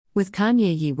With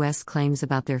Kanye West claims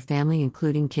about their family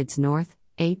including kids North,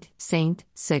 8, Saint,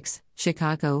 6,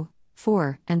 Chicago,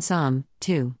 4, and Psalm,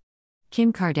 2.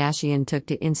 Kim Kardashian took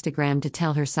to Instagram to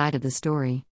tell her side of the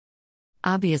story.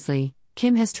 Obviously,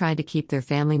 Kim has tried to keep their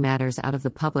family matters out of the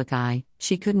public eye.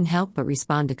 She couldn't help but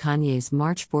respond to Kanye's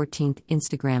March 14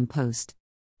 Instagram post.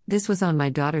 "This was on my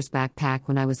daughter's backpack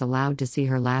when I was allowed to see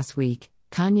her last week,"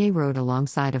 Kanye wrote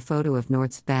alongside a photo of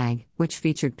North's bag, which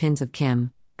featured pins of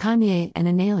Kim, Kanye, and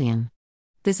an alien.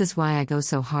 "This is why I go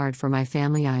so hard for my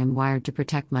family. I am wired to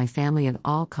protect my family at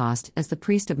all cost. As the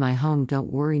priest of my home,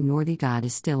 don't worry, Northy, God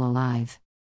is still alive."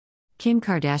 Kim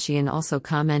Kardashian also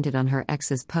commented on her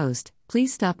ex's post,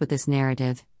 "Please stop with this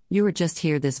narrative. You were just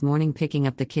here this morning picking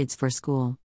up the kids for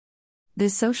school."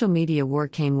 This social media war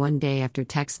came one day after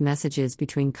text messages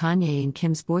between Kanye and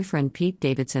Kim's boyfriend Pete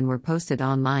Davidson were posted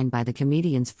online by the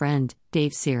comedian's friend,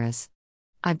 Dave Sears.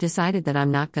 "I've decided that I'm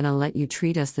not gonna let you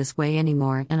treat us this way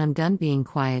anymore and I'm done being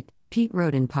quiet," Pete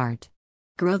wrote in part.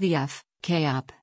 Grow the F, K up.